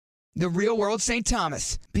The Real World St.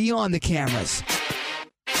 Thomas, beyond the cameras.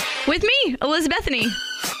 With me, Elizabethany.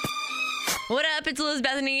 What up? It's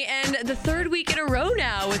Elizabethany, and the third week in a row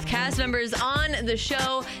now with cast members on the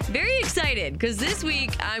show. Very excited, because this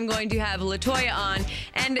week I'm going to have LaToya on,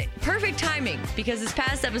 and perfect timing, because this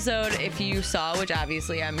past episode, if you saw, which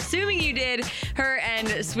obviously I'm assuming you did, her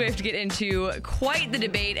and Swift get into quite the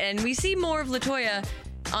debate, and we see more of LaToya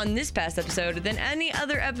on this past episode than any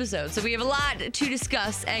other episode. So we have a lot to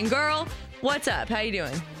discuss, and girl, what's up? How you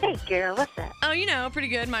doing? Hey, girl, what's up? Oh, you know, pretty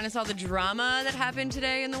good, minus all the drama that happened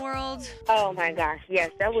today in the world. Oh, my gosh,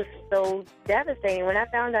 yes, that was so devastating. When I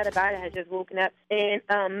found out about it, I had just woken up, and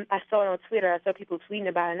I saw it on Twitter. I saw people tweeting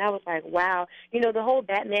about it, and I was like, wow. You know, the whole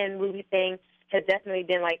Batman movie thing has definitely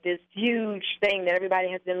been like this huge thing that everybody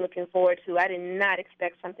has been looking forward to. I did not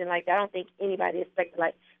expect something like that. I don't think anybody expected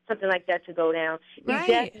something like that to go down. Right.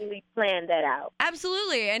 We definitely planned that out.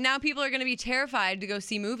 Absolutely. And now people are going to be terrified to go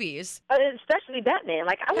see movies. Especially Batman.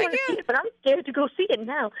 Like, I want to see it, but I'm scared to go see it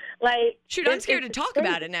now. Like, shoot, I'm scared to talk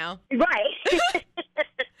about it now. Right.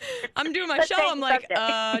 I'm doing my show. I'm like,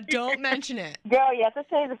 don't mention it. Girl, yes, let's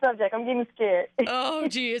change the subject. I'm getting scared. Oh,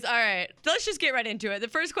 geez. All right. Let's just get right into it. The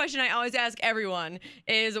first question I always ask everyone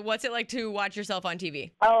is, what's it like to watch yourself on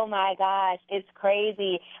TV? Oh, my gosh. It's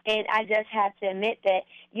crazy. And I just have to admit that,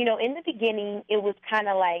 you know, in the beginning, it was kind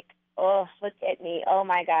of like, oh, look at me. Oh,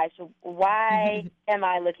 my gosh. Why am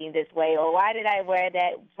I looking this way? Or why did I wear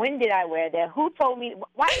that? When did I wear that? Who told me?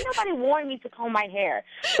 Why did nobody warn me to comb my hair?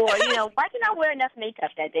 Or, you know, why didn't I wear enough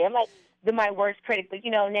makeup that day? I'm like my worst critic. But,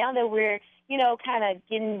 you know, now that we're, you know, kind of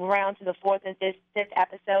getting around to the fourth and fifth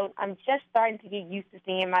episode, I'm just starting to get used to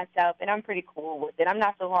seeing myself, and I'm pretty cool with it. I'm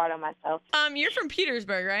not so hard on myself. You're from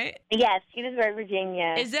Petersburg, right? Yes, Petersburg,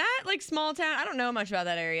 Virginia. Is that like small town? I don't know much about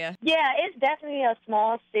that area. Yeah, it's definitely a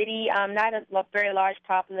small city. Not a very large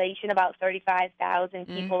population, about 35,000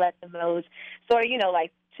 people at the most. So, you know,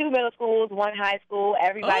 like 2 middle schools, 1 high school.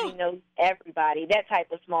 Everybody knows everybody. That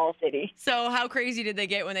type of small city. So how crazy did they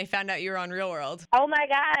get when they found out you were on Real World? Oh, my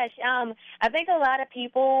gosh. I think a lot of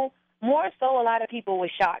people were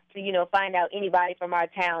shocked to, you know, find out anybody from our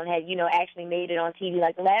town had, you know, actually made it on TV.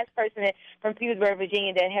 Like the last person from Petersburg,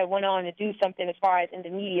 Virginia that had went on to do something as far as in the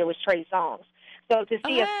media was Trey Songz. So to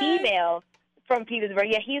see a female from Petersburg,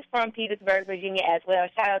 he's from Petersburg, Virginia as well.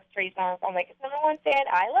 Shout out to Trey Songz. I'm like, if someone said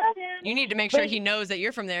I love him. You need to make sure he knows that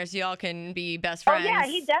you're from there so y'all can be best friends. Oh, yeah,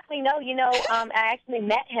 he definitely knows. You know, I actually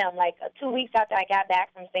met him like 2 weeks after I got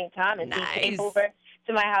back from St. Thomas. Nice. He came over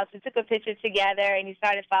to my house. We took a picture together, and he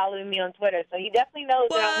started following me on Twitter. So he definitely knows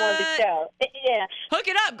that I'm on the show. Yeah. Hook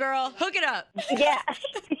it up, girl. Hook it up. Yeah.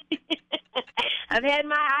 I've had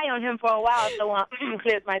my eye on him for a while, so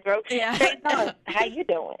clears my throat. Yeah. How you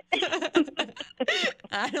doing?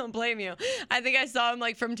 I don't blame you. I think I saw him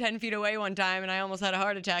like from 10 feet away one time, and I almost had a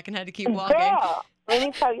heart attack and had to keep walking. Girl, let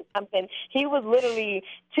me tell you something. He was literally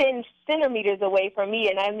 10 centimeters away from me,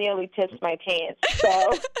 and I nearly pissed my pants.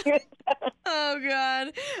 So. Oh,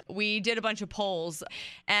 God. We did a bunch of polls,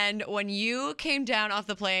 and when you came down off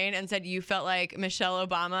the plane and said you felt like Michelle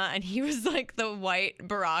Obama, and he was like the white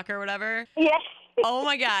Barack or whatever. Yes. Oh,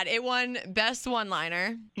 my God. It won Best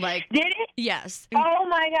One-Liner. Like, did it? Yes. Oh,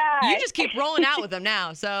 my God. You just keep rolling out with them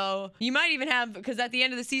now. So you might even have, because at the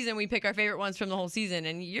end of the season, we pick our favorite ones from the whole season,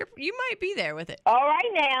 and you might be there with it. All right,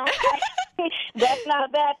 now. That's not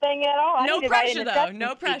a bad thing at all. No pressure, though.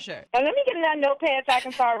 No pressure. Let me get that notepad so I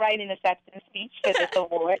can start writing an acceptance speech for this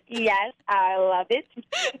award. Yes, I love it.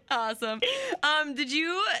 Awesome. Did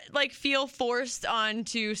you, like, feel forced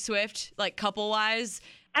onto Swift, like, couple-wise?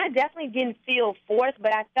 I definitely didn't feel forced,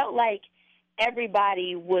 but I felt like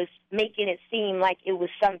everybody was making it seem like it was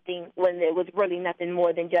something when it was really nothing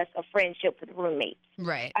more than just a friendship with roommates.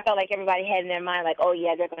 Right. I felt like everybody had in their mind, like, oh,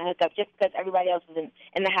 yeah, they're going to hook up just because everybody else is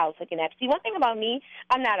in the house hooking up. See, one thing about me,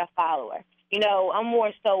 I'm not a follower. You know, I'm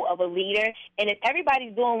more so of a leader, and if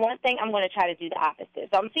everybody's doing one thing, I'm going to try to do the opposite.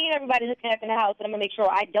 So I'm seeing everybody hooking up in the house, and I'm going to make sure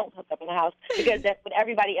I don't hook up in the house because that's what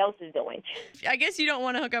everybody else is doing. I guess you don't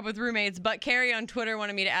want to hook up with roommates, but Carrie on Twitter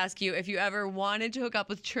wanted me to ask you if you ever wanted to hook up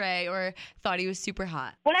with Trey or thought he was super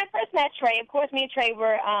hot. When I first met Trey, of course, me and Trey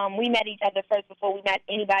we met each other first before we met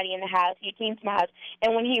anybody in the house. He came to my house,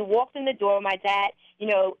 and when he walked in the door, my dad, you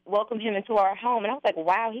know, welcomed him into our home, and I was like,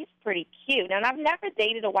 wow, he's pretty cute. And I've never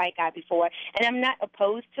dated a white guy before, and I'm not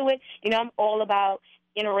opposed to it. You know, I'm all about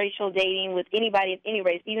interracial dating with anybody of any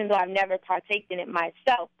race, even though I've never partaked in it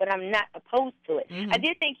myself, but I'm not opposed to it. I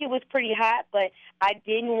did think he was pretty hot, but I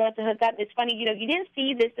didn't want to hook up. It's funny, you know, you didn't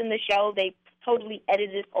see this in the show. They totally edit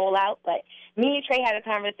this all out, but me and Trey had a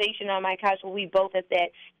conversation on my couch where we both have said,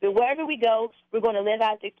 but wherever we go, we're going to live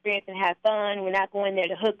out the experience and have fun. We're not going there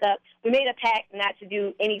to hook up. We made a pact not to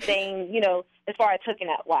do anything, as far as hooking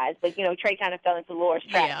up wise. But, Trey kind of fell into Laura's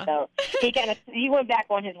trap. Yeah. So he went back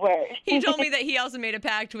on his word. He told me that he also made a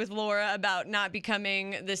pact with Laura about not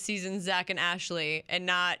becoming this season's Zach and Ashley and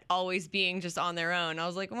not always being just on their own. I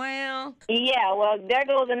was like, well. Yeah, well, there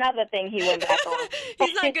goes another thing he went back on.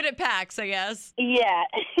 He's not good at pacts, I guess. Yeah.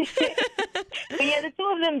 But yeah, the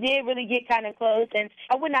two of them did really get kind of close, and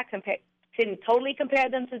I would not couldn't totally compare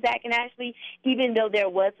them to Zach and Ashley, even though there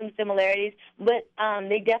was some similarities, but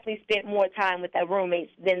they definitely spent more time with their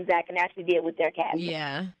roommates than Zach and Ashley did with their cast.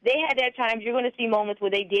 Yeah. They had their times. You're going to see moments where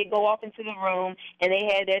they did go off into the room, and they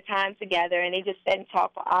had their time together, and they just sat and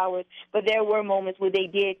talked for hours, but there were moments where they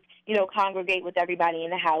did, congregate with everybody in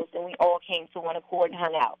the house, and we all came to one accord and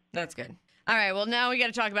hung out. That's good. All right, well, now we got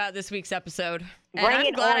to talk about this week's episode. And Bring I'm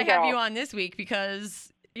it glad on, I have girl. you on this week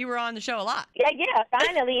because you were on the show a lot. Yeah,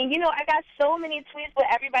 finally. And, I got so many tweets where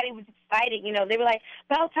everybody was excited. They were like,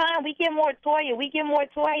 about time, we get more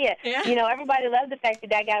Toya. Yeah. Everybody loved the fact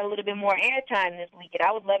that I got a little bit more airtime this week, and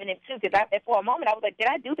I was loving it, too, because for a moment I was like, did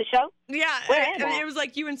I do the show? Yeah, Where am I? it was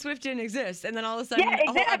like you and Swift didn't exist, and then all of a sudden, Yeah, a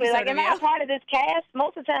whole exactly. episode Like, of am I you. a part of this cast?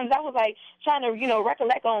 Most of the times I was, like, trying to,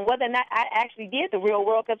 recollect on whether or not I actually did the real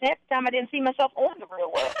world, because half the time I didn't see myself on the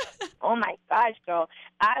real world. Oh, my gosh, girl.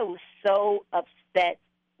 I was so upset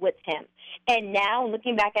with him. And now,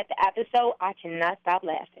 looking back at the episode, I cannot stop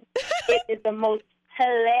laughing. It is the most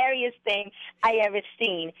hilarious thing I ever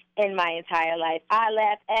seen in my entire life. I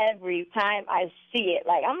laugh every time I see it.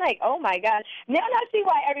 I'm like, oh my God. Now I see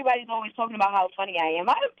why everybody's always talking about how funny I am.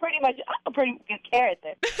 I'm a pretty good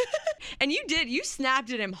character. And you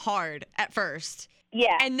snapped at him hard at first.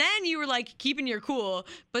 Yeah. And then you were like keeping your cool,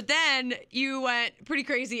 but then you went pretty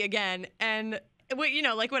crazy again. And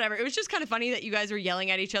whatever. It was just kind of funny that you guys were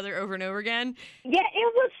yelling at each other over and over again. Yeah,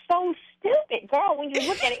 it was so stupid, girl. When you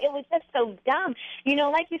look at it, it was just so dumb.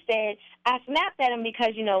 Like you said, I snapped at him because,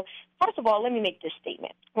 first of all, let me make this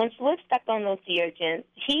statement. When Swift stepped on those sea urchins,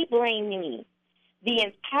 he blamed me the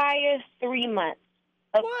entire 3 months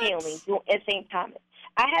of filming at St. Thomas.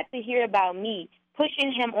 I had to hear about me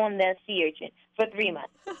pushing him on that sea urchin for 3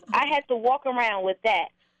 months. I had to walk around with that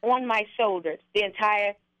on my shoulders the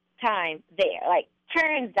entire time there.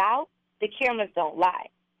 Turns out the cameras don't lie.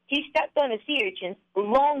 He stepped on the sea urchins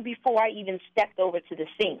long before I even stepped over to the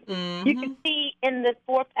scene. Mm-hmm. You can see in the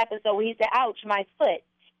 4th episode where he said, ouch, my foot.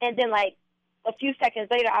 And then, a few seconds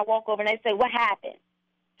later, I walk over and I say, what happened?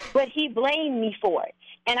 But he blamed me for it.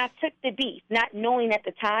 And I took the beef, not knowing at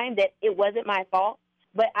the time that it wasn't my fault.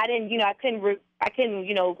 But I didn't, I couldn't,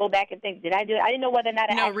 go back and think, did I do it? I didn't know whether or not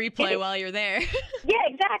I No actually replay did it. while you're there. Yeah,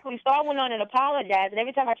 exactly. So I went on and apologized, and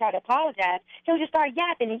every time I tried to apologize, he would just start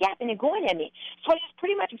yapping and going at me. So I just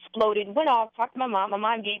pretty much exploded, went off, talked to my mom. My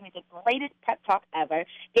mom gave me the greatest pep talk ever,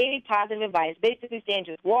 gave me positive advice, basically saying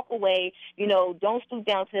just walk away, don't stoop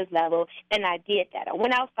down to his level, and I did that. I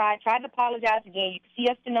went outside, tried to apologize again. You could see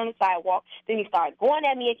us sitting on the sidewalk. Then he started going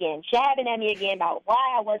at me again, jabbing at me again about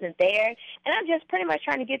why I wasn't there. And I'm just pretty much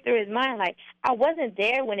trying to get through his mind, I wasn't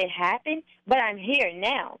there when it happened, but I'm here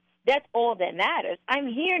now. That's all that matters. I'm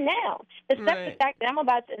here now. Except the fact that I'm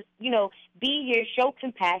about to, be here, show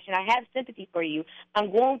compassion. I have sympathy for you.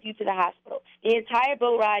 I'm going with you to the hospital. The entire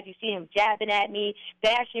boat ride, you see him jabbing at me,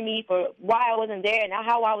 bashing me for why I wasn't there and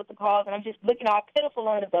how I was the cause, and I'm just looking all pitiful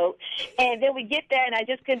on the boat. And then we get there, and I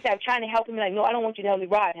just couldn't stop trying to help him. No, I don't want you to help me.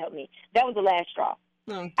 Rod, help me. That was the last straw.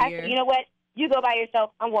 Oh, dear. I said, you know what? You go by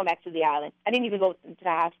yourself. I'm going back to the island. I didn't even go to the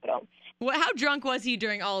hospital. How drunk was he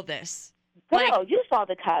during all of this? Girl, you saw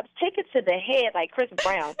the cups. Take it to the head like Chris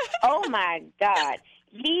Brown. Oh, my God.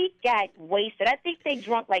 He got wasted. I think they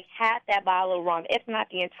drunk half that bottle of rum, if not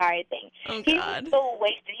the entire thing. Oh, he God. was so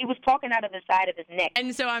wasted. He was talking out of the side of his neck.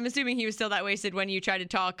 And so I'm assuming he was still that wasted when you tried to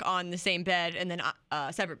talk on the same bed and then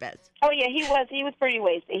separate beds. Oh, yeah, he was. He was pretty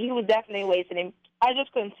wasted. He was definitely wasted. And I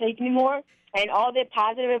just couldn't take anymore. And all the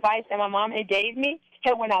positive advice that my mom had gave me,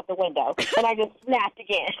 it went out the window. And I just snapped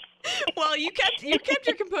again. Well, you kept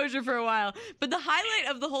your composure for a while, but the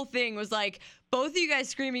highlight of the whole thing was both of you guys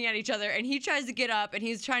screaming at each other, and he tries to get up and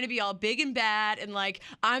he's trying to be all big and bad and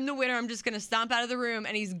I'm the winner, I'm just gonna stomp out of the room,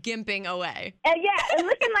 and he's gimping away. And and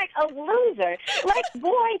looking like a loser.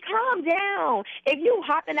 Boy, calm down. If you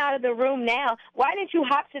hopping out of the room now, why didn't you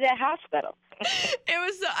hop to that hospital? It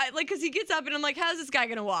was so, because he gets up and I'm like, how's this guy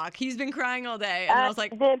gonna walk? He's been crying all day, and I was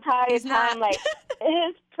like, the entire he's time, not.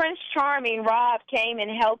 his Prince Charming, Rob, came and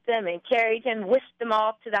helped him and carried him, whisked him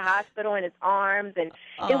off to the hospital in his arms, and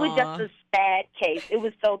it was just a sad case. It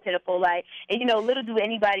was so pitiful. Like, and little do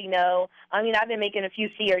anybody know. I mean, I've been making a few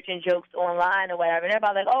sea urchin jokes online or whatever, and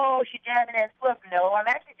everybody's like, "Oh, she's jabbing at Swift." No, I'm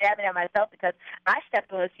actually jabbing at myself because I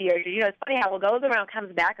stepped on a sea urchin. It's funny how what goes around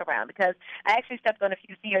comes back around because I actually stepped on a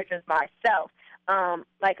few sea urchins myself.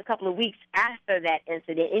 Like a couple of weeks after that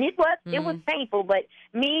incident. And it was painful, but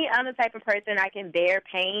me, I'm the type of person I can bear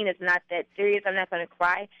pain. It's not that serious. I'm not going to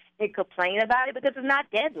cry and complain about it because it's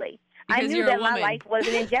not deadly. Because I knew that my life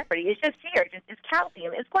wasn't in jeopardy. It's just fear. It's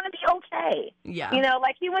calcium. It's going to be okay. Yeah.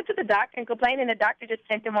 Like he went to the doctor and complained, and the doctor just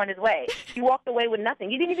sent him on his way. He walked away with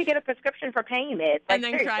nothing. You didn't even get a prescription for pain meds. And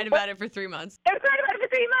then cried about it for 3 months. I cried about it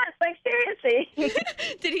for 3 months. Like,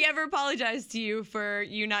 seriously. Did he ever apologize to you for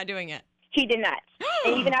you not doing it? He did not.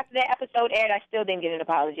 And even after that episode aired, I still didn't get an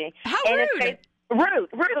apology. How and rude. Rude.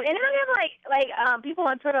 And then I'm people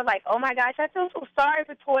on Twitter like, "Oh my gosh, I feel so sorry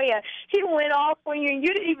for Toya. He went off on you and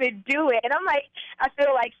you didn't even do it." And I'm like, I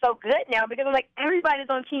feel like so good now because I'm like, everybody's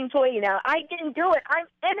on Team Toya now. I didn't do it. I'm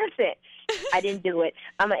innocent. I didn't do it.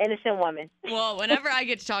 I'm an innocent woman. Well, whenever I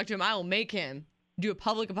get to talk to him, I will make him do a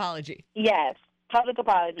public apology. Yes, public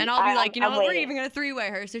apology. And I'll be like, you know what? We're waiting. even going to three-way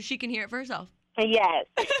her so she can hear it for herself. Yes.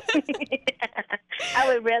 I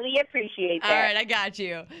would really appreciate that. All right, I got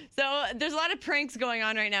you. So there's a lot of pranks going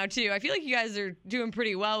on right now, too. I feel like you guys are doing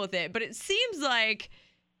pretty well with it, but it seems like,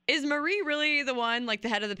 is Marie really the one, like the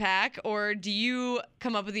head of the pack, or do you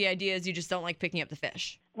come up with the ideas, you just don't like picking up the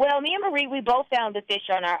fish? Well, me and Marie, we both found the fish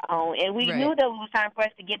on our own, and we knew that it was time for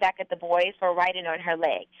us to get back at the boys for riding on her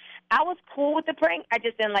leg. I was cool with the prank. I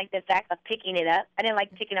just didn't like the fact of picking it up. I didn't like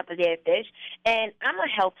picking up a dead fish. And I'm a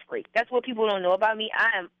health freak. That's what people don't know about me.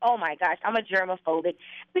 Oh my gosh, I'm a germophobic.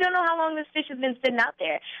 We don't know how long this fish has been sitting out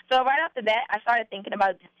there. So right off the bat, I started thinking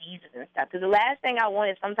about diseases and stuff. Because the last thing I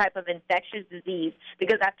want is some type of infectious disease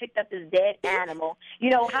because I picked up this dead animal.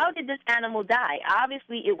 How did this animal die?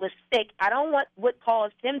 Obviously, it was sick. I don't want what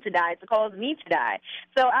caused him to die to cause me to die.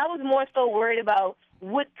 So I was more so worried about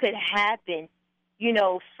what could happen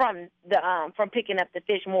from picking up the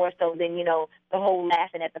fish more so than, the whole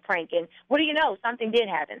laughing at the prank. And what do you know? Something did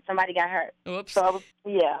happen. Somebody got hurt. Oops. So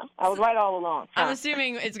I was right all along. I'm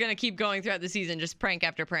assuming it's going to keep going throughout the season, just prank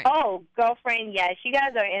after prank. Oh, girlfriend, yes. You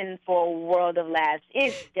guys are in for a world of laughs.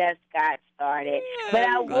 It just got started. But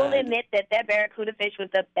I will admit that Barracuda fish was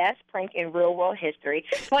the best prank in real world history.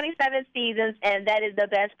 27 seasons, and that is the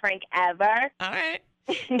best prank ever. All right.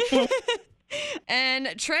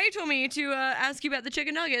 And Trey told me to ask you about the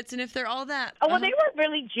chicken nuggets and if they're all that. Oh, well, they were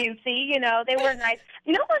really juicy. They were nice.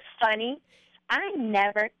 You know what's funny? I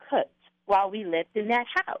never cooked while we lived in that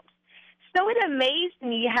house. So it amazed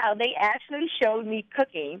me how they actually showed me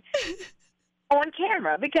cooking on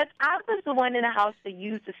camera because I was the one in the house that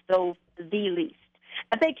used the stove the least.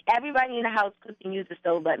 I think everybody in the house cooked and used the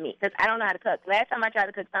stove but me because I don't know how to cook. Last time I tried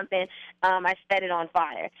to cook something, I set it on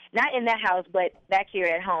fire. Not in that house, but back here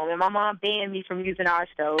at home. And my mom banned me from using our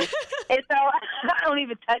stove. And so I don't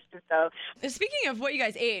even touch the stove. Speaking of what you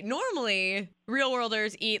guys ate, normally real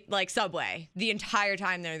worlders eat like Subway the entire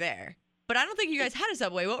time they're there. But I don't think you guys had a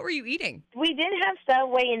Subway. What were you eating? We didn't have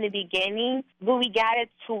Subway in the beginning, but we got it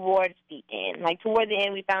towards the end. Like, toward the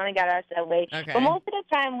end, we finally got our Subway. Okay. But most of the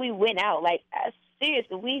time, we went out. Like,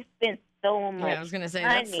 seriously, we spent so much Yeah, I was going to say,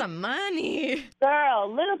 money. that's some money.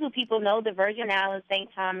 Girl, little do people know the Virgin Islands, St.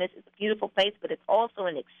 Thomas is a beautiful place, but it's also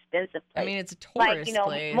an expensive place. I mean, it's a tourist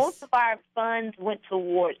place. Most of our funds went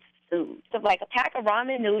towards food. So, like a pack of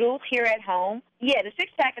ramen noodles here at home, the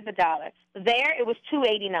 6-pack is $1. There, it was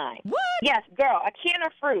 $2.89. What? Yes, girl, a can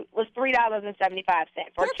of fruit was $3.75 for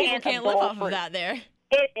Poor a can people can't of live boiled off fruit. of that there.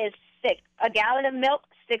 It is sick. A gallon of milk,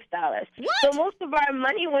 $6. What? So most of our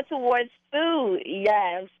money went towards food.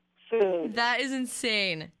 Yes, food. That is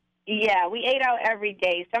insane. Yeah, we ate out every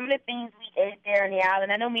day. Some of the things we ate there on the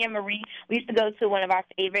island, I know me and Marie, we used to go to one of our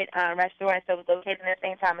favorite restaurants that was located in the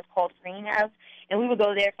same time. It's called Greenhouse, and we would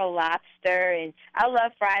go there for lobster, and I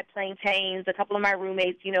love fried plantains. A couple of my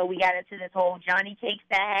roommates, we got into this whole Johnny Cake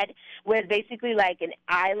fad, where it's basically like an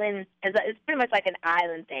island. It's pretty much like an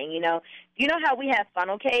island thing, You know how we have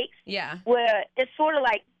funnel cakes? Yeah. Where it's sort of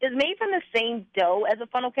like, it's made from the same dough as a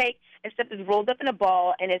funnel cake, except it's rolled up in a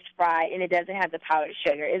ball and it's fried and it doesn't have the powdered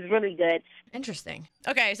sugar. It's really good. Interesting.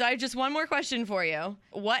 Okay, so I have just one more question for you.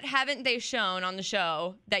 What haven't they shown on the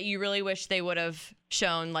show that you really wish they would have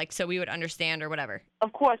shown, like, so we would understand or whatever?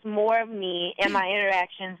 Of course, more of me and my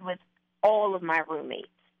interactions with all of my roommates.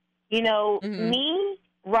 Me,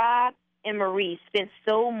 Rob, and Marie the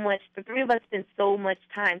three of us spent so much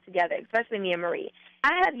time together, especially me and Marie.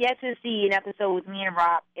 I have yet to see an episode with me and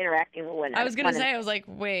Rob interacting with one another. I was going to say, I was like,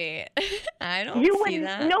 wait, I don't see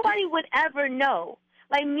that. Nobody would ever know.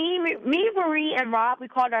 Like me, Marie, and Rob, we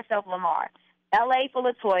called ourselves Lamar. L.A. for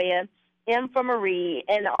LaToya, M for Marie,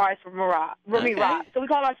 and the R for Rob. So we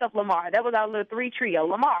called ourselves Lamar. That was our little three trio,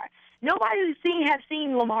 Lamar. Nobody has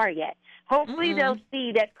seen Lamar yet. Hopefully they'll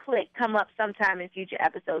see that click come up sometime in future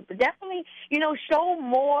episodes. But definitely, show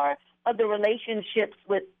more of the relationships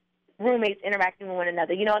with roommates interacting with one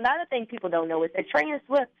another. Another thing people don't know is that Trey and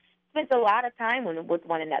Swift spent a lot of time with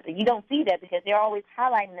one another. You don't see that because they're always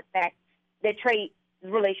highlighting the fact that Trey's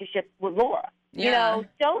relationship with Laura. Yeah.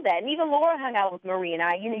 Show that. And even Laura hung out with Marie and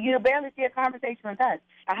I. You barely see a conversation with us.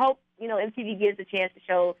 I hope, MTV gives a chance to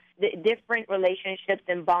show the different relationships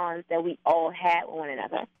and bonds that we all had with one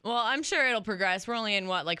another. Well, I'm sure it'll progress. We're only in,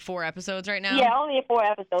 4 episodes right now? Yeah, only in 4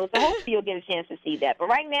 episodes. So hopefully you'll get a chance to see that. But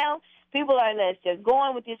right now, people are just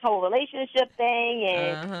going with this whole relationship thing,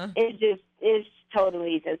 and it's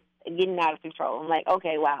totally just getting out of control. I'm like,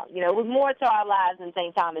 okay, wow. It was more to our lives in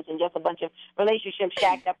St. Thomas than just a bunch of relationships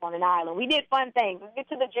shacked up on an island. We did fun things. Let's get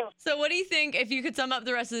to the juice. So what do you think, if you could sum up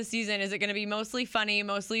the rest of the season, is it going to be mostly funny,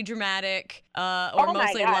 mostly dramatic, or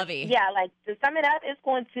mostly lovey? Yeah, to sum it up, it's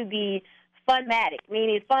going to be funmatic,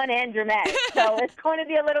 meaning fun and dramatic. So it's going to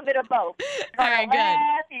be a little bit of both. You're going to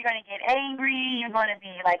laugh, you're going to get angry, you're going to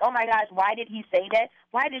be like, oh my gosh, why did he say that?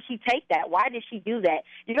 Why did she take that? Why did she do that?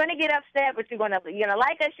 You're going to get upset, but you're going to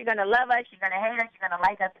like us, you're going to love us, you're going to hate us, you're going to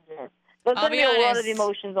like us again. So it's going to be a world of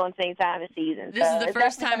emotions on St. Thomas season. This is the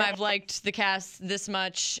first time I've liked the cast this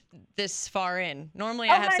much this far in. Normally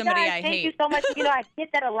I have somebody I hate. Thank you so much. I get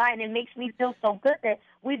that a lot, and it makes me feel so good that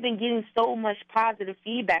we've been getting so much positive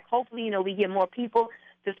feedback. Hopefully, we get more people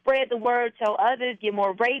to spread the word, tell others, get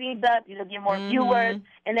more ratings up, get more viewers,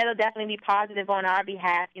 and that'll definitely be positive on our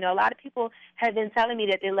behalf. A lot of people have been telling me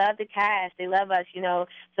that they love the cast, they love us, so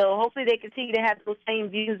hopefully they continue to have those same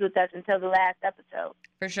views with us until the last episode.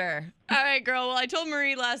 For sure. All right, girl. Well, I told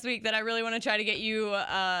Marie last week that I really want to try to get you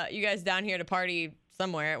guys down here to party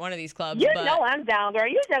somewhere at one of these clubs. I'm down, girl.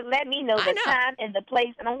 You just let me know the time and the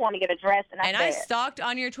place, and I want to get a dress, and I'm there. I stalked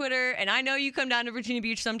on your Twitter, and I know you come down to Virginia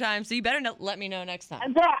Beach sometimes, so you better let me know next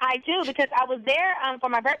time. Girl, I do, because I was there for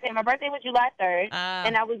my birthday. My birthday was July 3rd,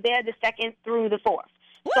 and I was there the 2nd through the 4th.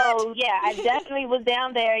 What? So, yeah, I definitely was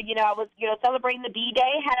down there. I was, celebrating the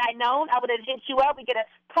B-Day. Had I known, I would have hit you up. We could have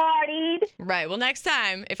partied. Right. Well, next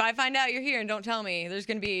time, if I find out you're here and don't tell me, there's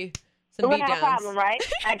going to be some beatdowns. No problem, right?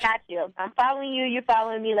 I got you. I'm following you. You're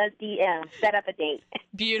following me. Let's DM. Set up a date.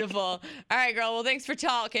 Beautiful. All right, girl. Well, thanks for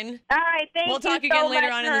talking. All right. Thank you. We'll talk again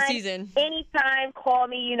later on in the season. Anytime, call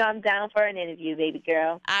me. I'm down for an interview, baby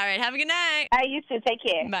girl. All right. Have a good night. All right. You too. Take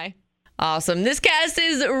care. Bye. Awesome. This cast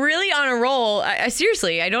is really on a roll. I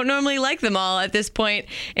seriously, I don't normally like them all at this point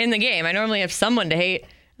in the game. I normally have someone to hate.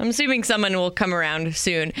 I'm assuming someone will come around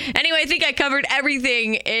soon. Anyway, I think I covered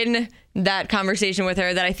everything in that conversation with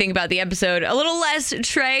her that I think about the episode. A little less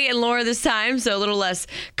Trey and Laura this time, so a little less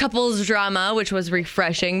couples drama, which was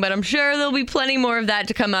refreshing, but I'm sure there'll be plenty more of that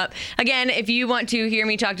to come up. Again, if you want to hear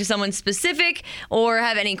me talk to someone specific or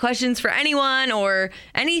have any questions for anyone or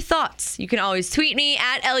any thoughts, you can always tweet me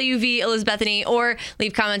at LUV or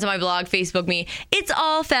leave comments on my blog, Facebook me. It's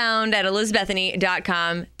all found at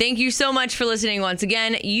elizabethany.com. Thank you so much for listening once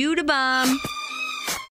again. You da bomb.